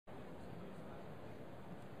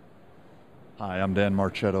Hi, I'm Dan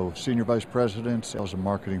Marchetto, Senior Vice President, Sales and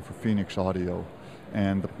Marketing for Pheonix Audio.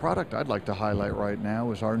 And the product I'd like to highlight right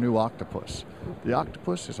now is our new Octopus. The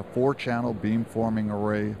Octopus is a 4-channel beamforming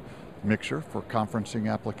array mixer for conferencing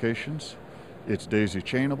applications. It's daisy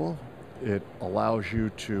chainable. It allows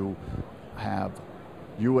you to have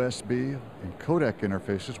USB and codec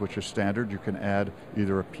interfaces, which is standard. You can add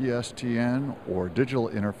either a PSTN or digital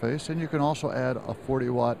interface, and you can also add a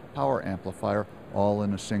 40-watt power amplifier all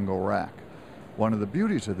in a single rack. One of the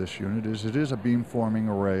beauties of this unit is it is a beamforming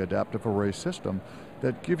array, adaptive array system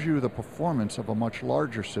that gives you the performance of a much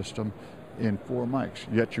larger system in 4 mics,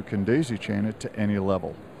 yet you can daisy chain it to any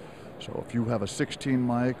level. So if you have a 16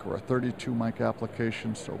 mic or a 32 mic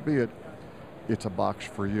application, so be it, it's a box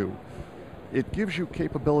for you. It gives you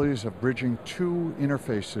capabilities of bridging 2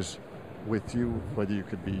 interfaces with you, whether you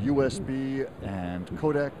could be USB and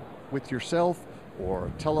codec with yourself, or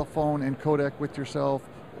telephone and codec with yourself,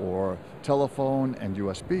 or telephone and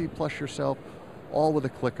USB plus yourself, all with a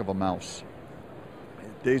click of a mouse.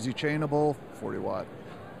 Daisy chainable, 40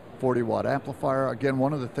 watt amplifier. Again,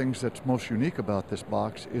 one of the things that's most unique about this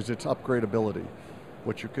box is its upgradability.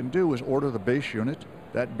 What you can do is order the base unit.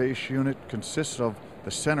 That base unit consists of the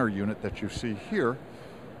center unit that you see here,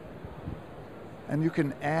 and you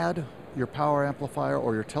can add your power amplifier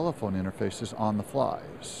or your telephone interfaces on the fly.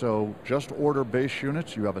 So just order base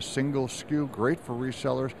units. You have a single SKU, great for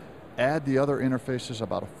resellers. Add the other interfaces,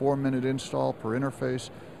 about a 4-minute install per interface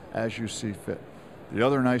as you see fit. The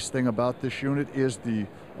other nice thing about this unit is the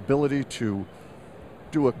ability to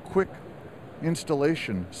do a quick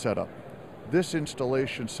installation setup. This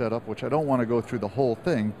installation setup, which I don't want to go through the whole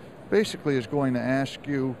thing, basically is going to ask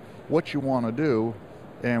you what you want to do,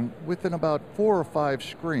 and within about 4 or 5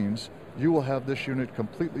 screens, you will have this unit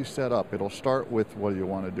completely set up. It'll start with whether you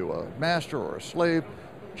want to do a master or a slave.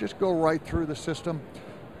 Just go right through the system.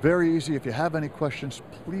 Very easy. If you have any questions,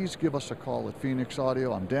 please give us a call at Pheonix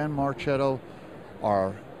Audio. I'm Dan Marchetto.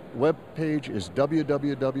 Our webpage is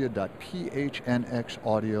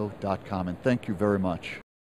www.phnxaudio.com, and thank you very much.